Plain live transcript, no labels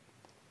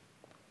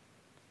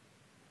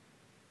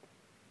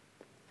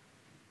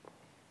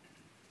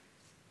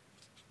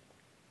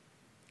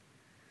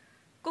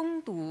恭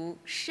读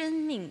申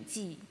命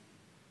纪。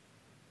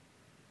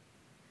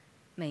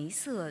梅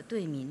瑟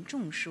对民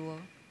众说：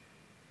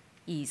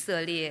以色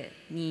列，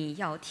你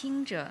要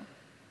听着，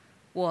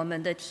我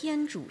们的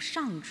天主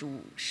上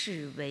主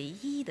是唯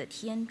一的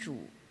天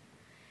主。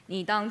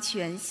你当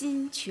全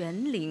心、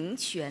全灵、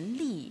全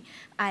力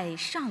爱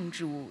上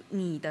主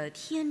你的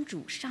天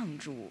主上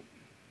主。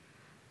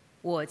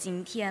我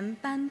今天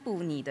颁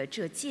布你的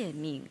这诫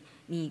命，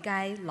你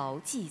该牢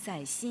记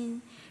在心，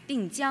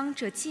并将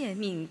这诫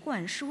命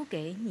灌输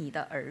给你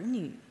的儿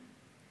女。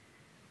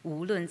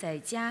无论在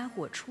家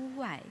或出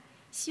外，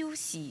休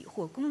息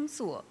或工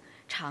作，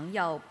常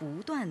要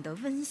不断地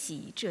温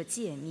习这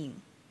诫命。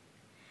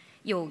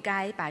又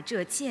该把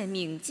这诫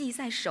命记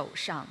在手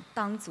上，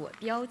当作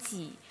标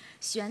记，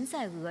悬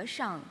在额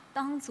上，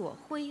当作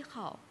徽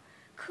号，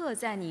刻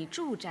在你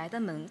住宅的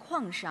门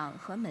框上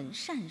和门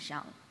扇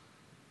上。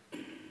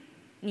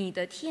你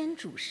的天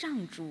主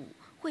上主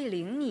会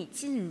领你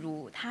进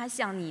入他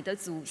向你的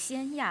祖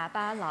先亚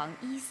巴郎、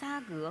依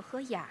撒格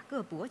和雅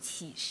各伯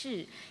起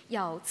誓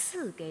要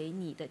赐给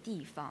你的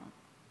地方。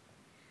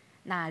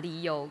那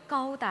里有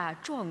高大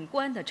壮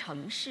观的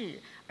城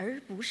市，而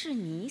不是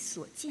你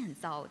所建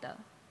造的；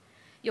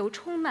有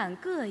充满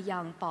各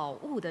样宝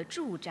物的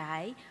住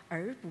宅，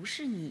而不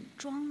是你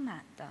装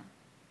满的；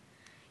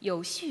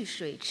有蓄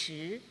水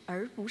池，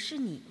而不是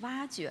你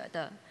挖掘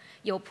的；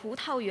有葡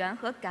萄园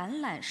和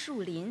橄榄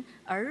树林，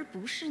而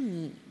不是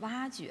你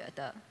挖掘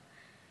的；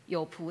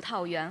有葡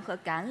萄园和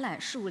橄榄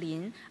树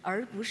林，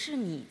而不是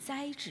你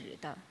栽植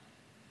的。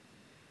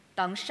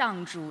当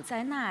上主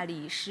在那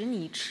里使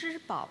你吃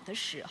饱的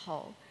时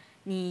候，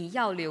你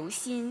要留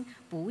心，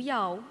不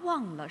要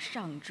忘了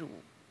上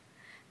主。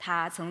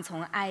他曾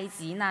从埃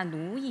及那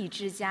奴役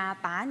之家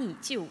把你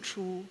救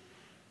出。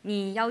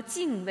你要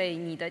敬畏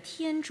你的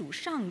天主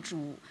上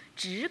主，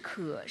只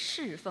可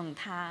侍奉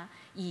他，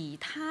以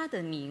他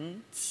的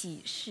名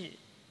起誓。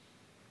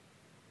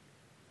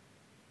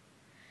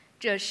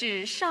这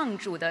是上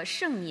主的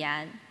圣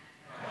言。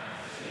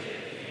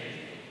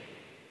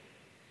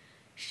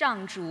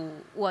上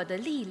主，我的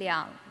力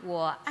量，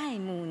我爱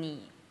慕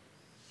你。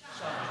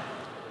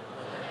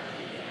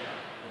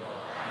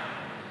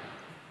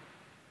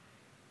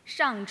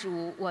上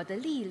主，我的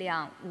力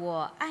量，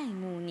我爱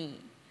慕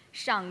你。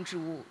上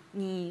主，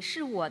你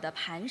是我的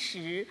磐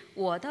石，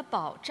我的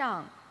保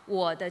障，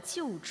我的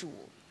救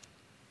主。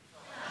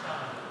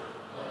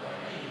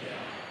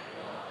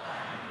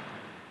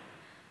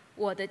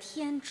我的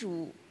天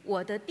主，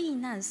我的避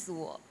难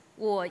所，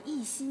我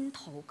一心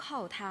投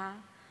靠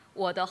他。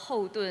我的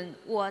后盾，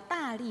我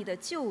大力的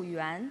救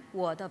援，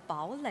我的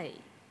堡垒。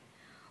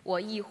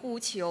我一呼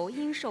求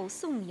应受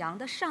颂扬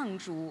的上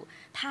主，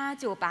他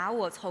就把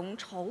我从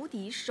仇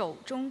敌手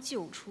中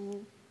救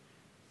出。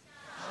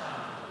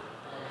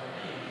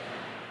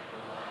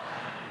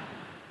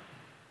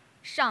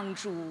上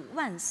主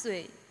万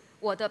岁！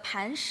我的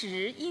磐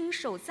石应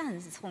受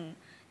赞颂，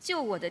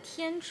救我的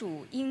天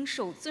主应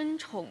受尊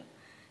崇。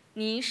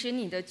你使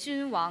你的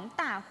君王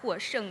大获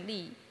胜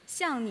利，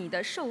向你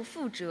的受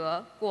缚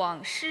者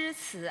广施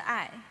慈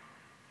爱。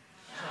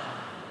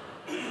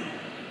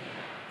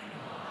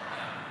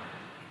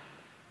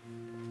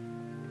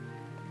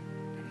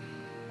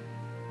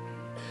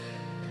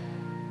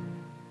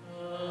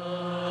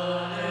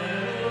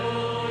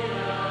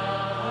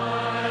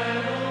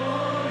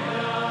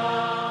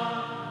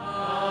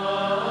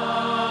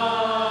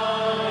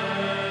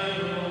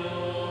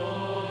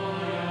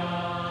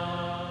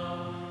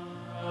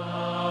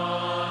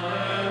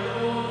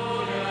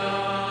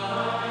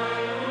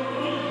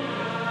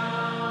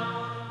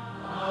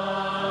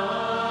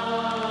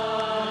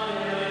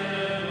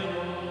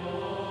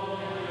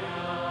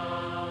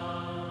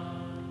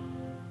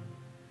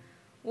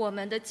我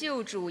们的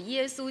救主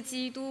耶稣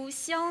基督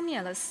消灭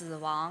了死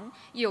亡，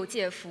又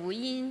借福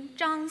音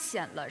彰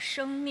显了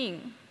生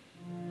命。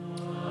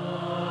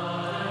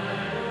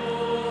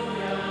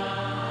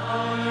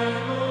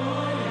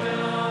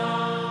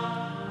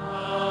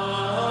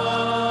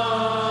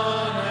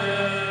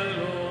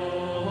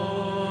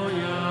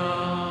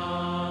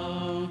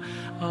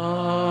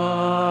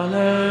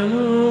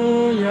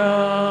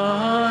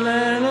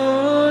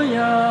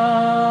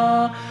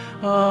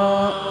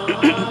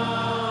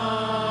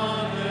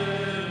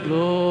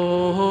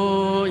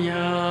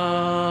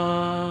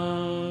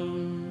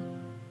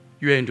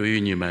愿主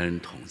与你们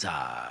同在。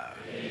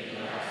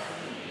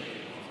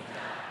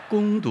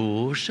恭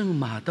读圣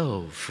马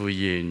窦福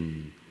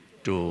音，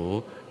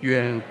主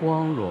愿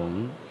光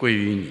荣归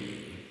于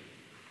你。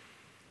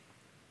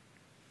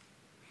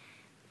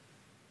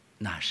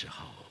那时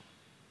候，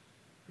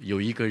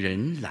有一个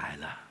人来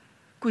了，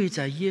跪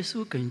在耶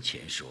稣跟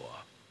前说：“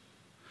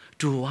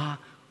主啊，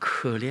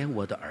可怜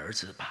我的儿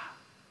子吧。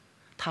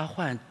他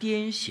患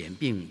癫痫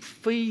病，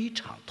非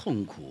常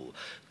痛苦，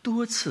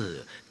多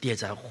次跌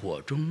在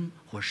火中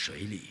或水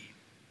里。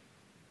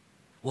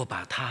我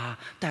把他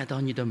带到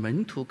你的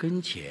门徒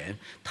跟前，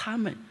他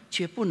们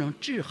却不能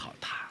治好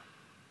他。”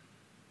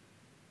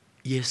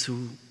耶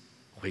稣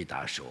回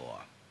答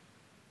说：“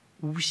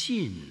无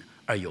信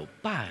而有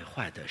败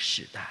坏的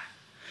世代。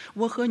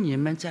我和你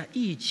们在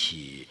一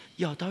起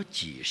要到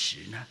几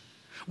时呢？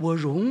我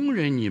容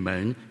忍你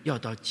们要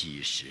到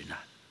几时呢？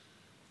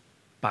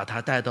把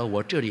他带到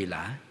我这里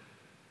来。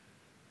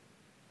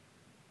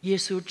耶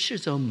稣斥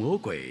责魔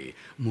鬼，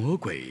魔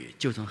鬼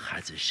就从孩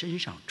子身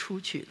上出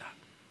去了。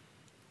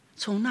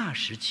从那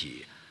时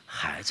起，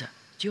孩子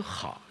就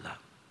好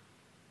了。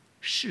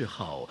事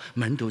后，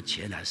门徒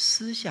前来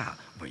私下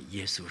问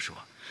耶稣说：“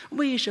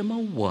为什么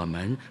我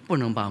们不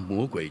能把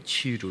魔鬼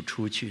驱逐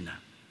出去呢？”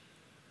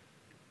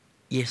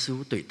耶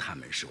稣对他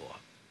们说：“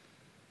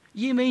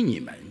因为你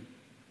们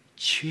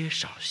缺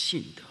少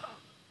信德。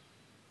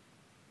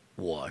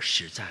我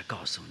实在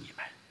告诉你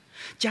们，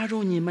假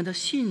如你们的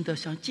信德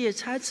像芥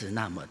菜籽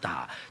那么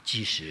大，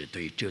即使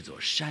对这座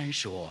山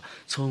说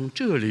从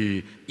这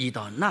里移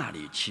到那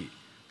里去，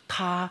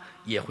它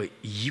也会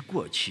移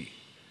过去。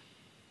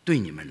对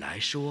你们来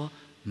说，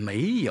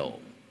没有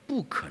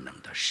不可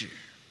能的事。”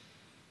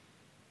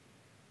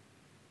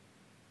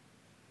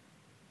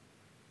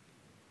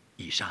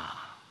以上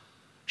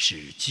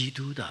是基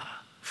督的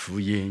福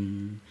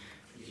音。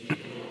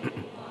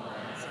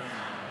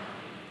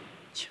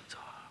请坐。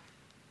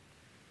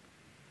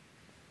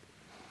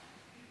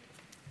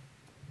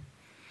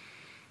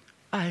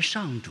爱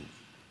上主，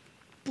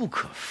不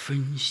可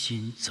分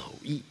心走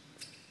意，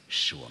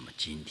是我们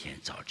今天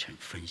早晨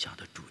分享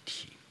的主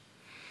题。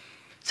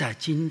在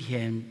今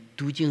天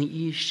读经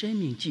一生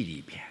命记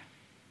里边，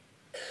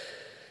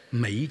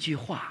每一句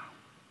话，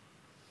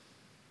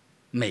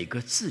每个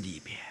字里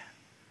边，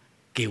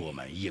给我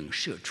们映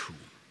射出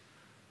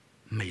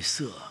梅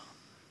瑟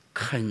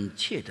恳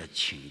切地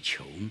请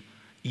求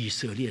以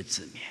色列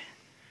子民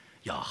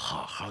要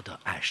好好的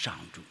爱上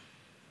主，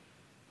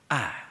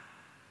爱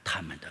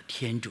他们的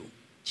天主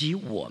及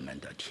我们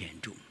的天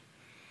主，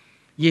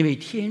因为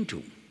天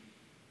主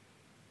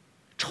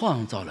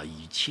创造了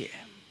一切，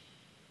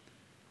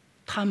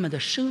他们的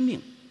生命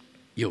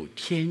由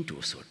天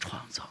主所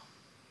创造，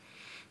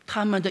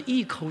他们的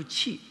一口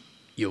气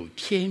由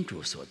天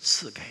主所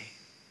赐给，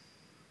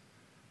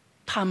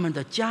他们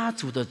的家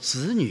族的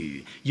子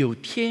女由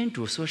天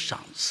主所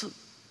赏赐，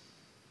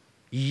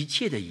一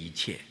切的一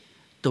切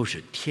都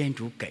是天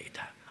主给的，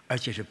而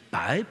且是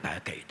白白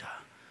给的。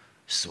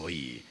所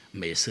以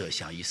梅瑟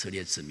向以色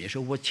列子民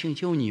说：“我请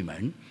求你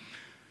们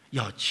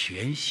要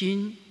全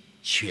心、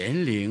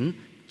全灵、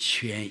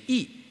全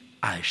意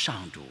爱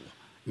上主，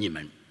你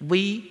们唯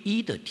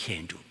一的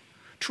天主。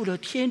除了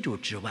天主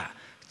之外，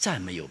再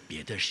没有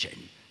别的神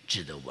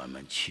值得我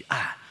们去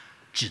爱，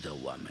值得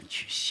我们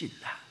去信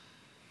赖。”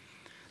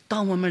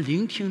当我们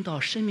聆听到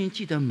申命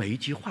记的每一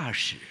句话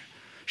时，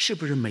是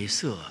不是梅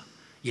瑟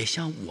也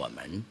像我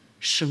们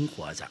生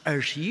活在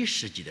21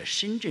世纪的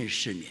深圳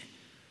市民、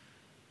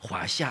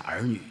华夏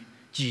儿女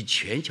及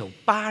全球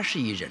80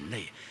亿人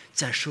类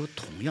在说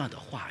同样的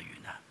话语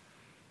呢？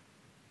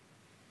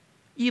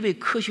一位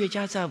科学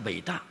家再伟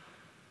大，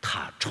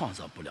他创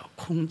造不了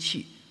空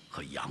气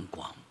和阳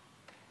光；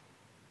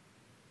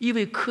一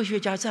位科学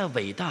家再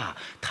伟大，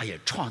他也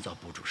创造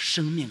不出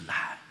生命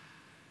来；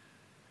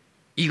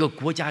一个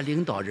国家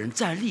领导人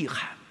再厉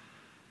害，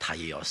他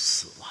也要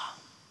死亡。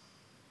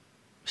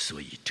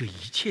所以这一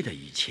切的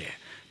一切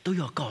都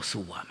要告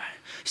诉我们，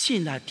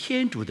信赖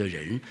天主的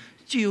人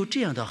就有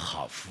这样的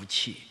好福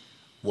气。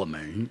我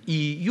们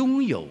以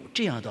拥有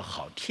这样的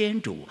好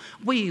天主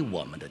为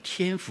我们的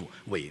天父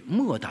为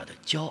莫大的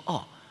骄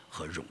傲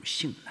和荣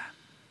幸呢。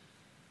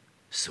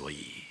所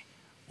以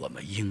我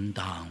们应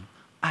当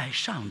爱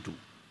上主，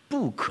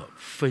不可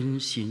分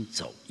心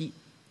走意。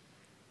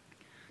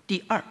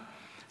第二，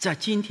在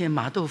今天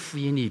马窦福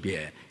音里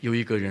边，有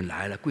一个人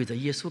来了，跪在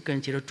耶稣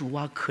跟前说：“主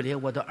啊，可怜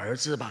我的儿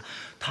子吧，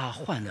他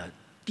患了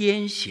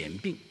癫痫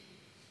病。”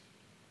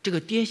这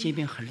个癫痫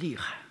病很厉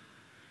害，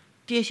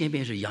癫痫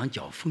病是羊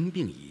角风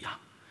病一样。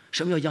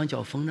什么叫羊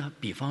角风呢？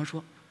比方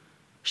说，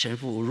神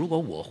父，如果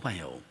我患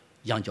有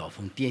羊角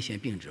风癫痫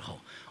病之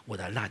后，我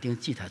在拉丁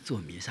祭坛做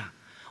弥撒，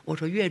我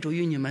说愿主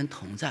与你们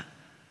同在，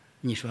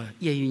你说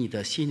愿与你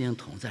的心灵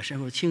同在，神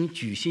父请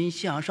举心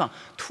向上。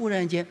突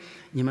然间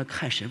你们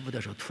看神父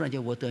的时候，突然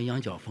间我得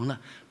羊角风了，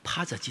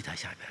趴在祭坛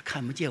下边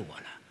看不见我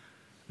了，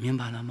明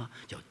白了吗？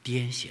叫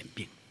癫痫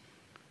病。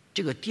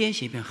这个癫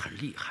痫病很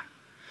厉害，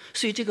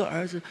所以这个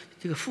儿子，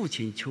这个父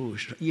亲就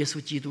是耶稣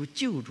基督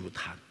救助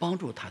他，帮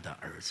助他的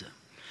儿子。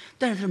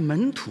但是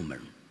门徒们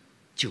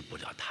救不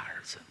了他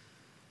儿子，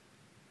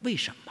为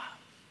什么？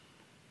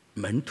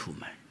门徒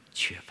们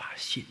缺乏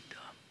信德。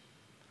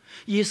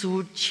耶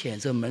稣谴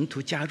责门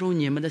徒：假如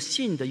你们的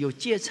信德有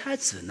芥菜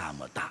籽那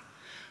么大，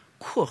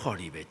括号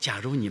里边，假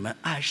如你们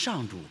爱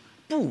上主，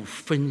不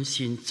分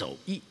心走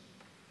意，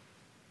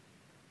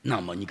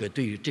那么你可以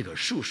对于这个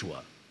树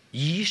说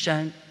移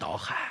山倒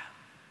海，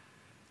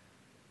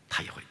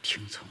他也会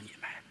听从你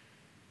们。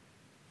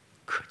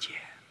可见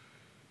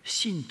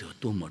信德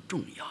多么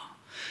重要。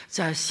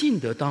在信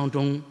德当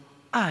中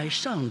爱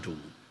上主，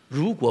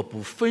如果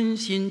不分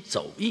心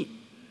走意，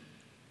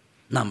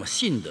那么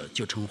信德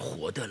就成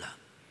活的了。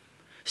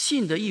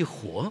信德一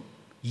活，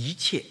一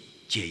切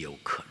皆有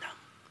可能。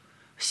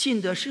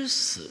信德是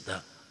死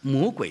的，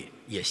魔鬼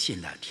也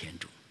信赖天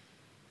主，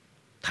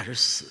他是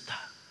死的。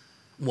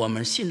我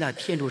们信赖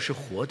天主是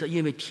活的，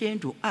因为天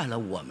主爱了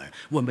我们，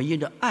我们因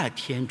着爱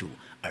天主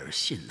而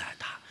信赖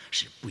他，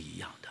是不一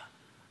样的。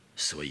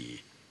所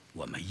以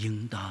我们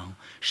应当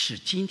视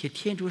今天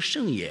天主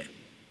圣言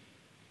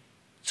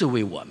作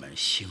为我们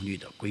行律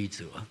的规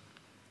则，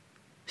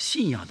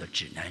信仰的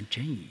指南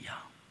针一样。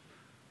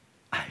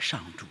爱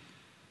上主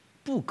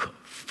不可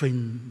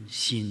分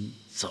心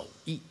走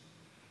意，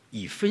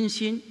一分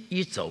心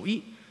一走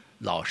意，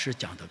老师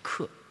讲的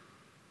课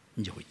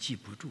你就会记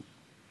不住。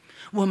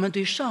我们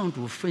对上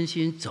主分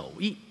心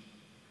走意，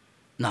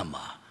那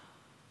么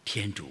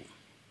天主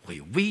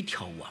会微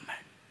调我们，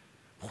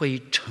会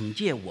惩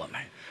戒我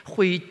们，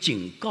会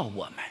警告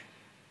我们。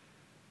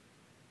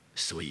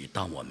所以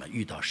当我们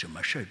遇到什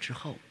么事之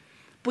后，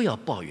不要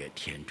抱怨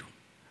天主，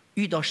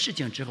遇到事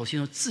情之后先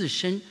从自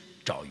身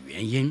找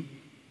原因，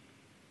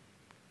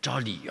找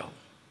理由，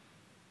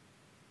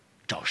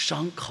找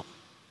伤口，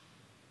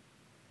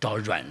找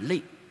软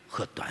肋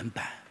和短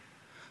板，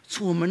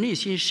从我们内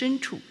心深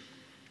处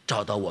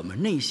找到我们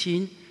内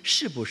心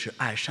是不是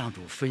爱上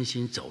主分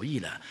心走意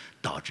了，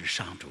导致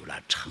上主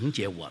来惩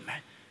戒我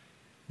们，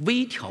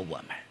微调我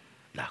们，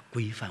来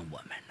规范我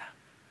们呢？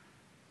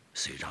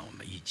所以让我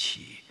们一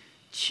起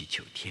祈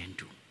求天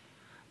主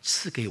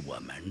赐给我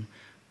们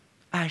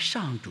爱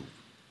上主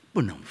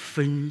不能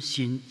分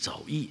心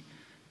走意，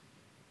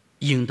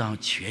应当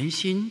全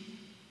心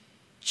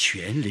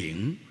全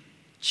灵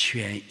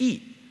全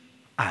意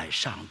爱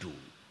上主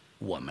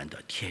我们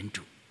的天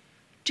主。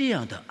这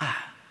样的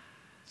爱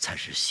才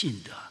是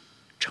信德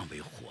成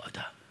为活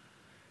的。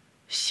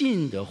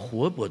信德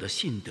活泼的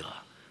信德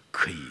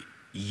可以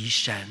移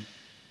山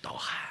倒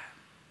海。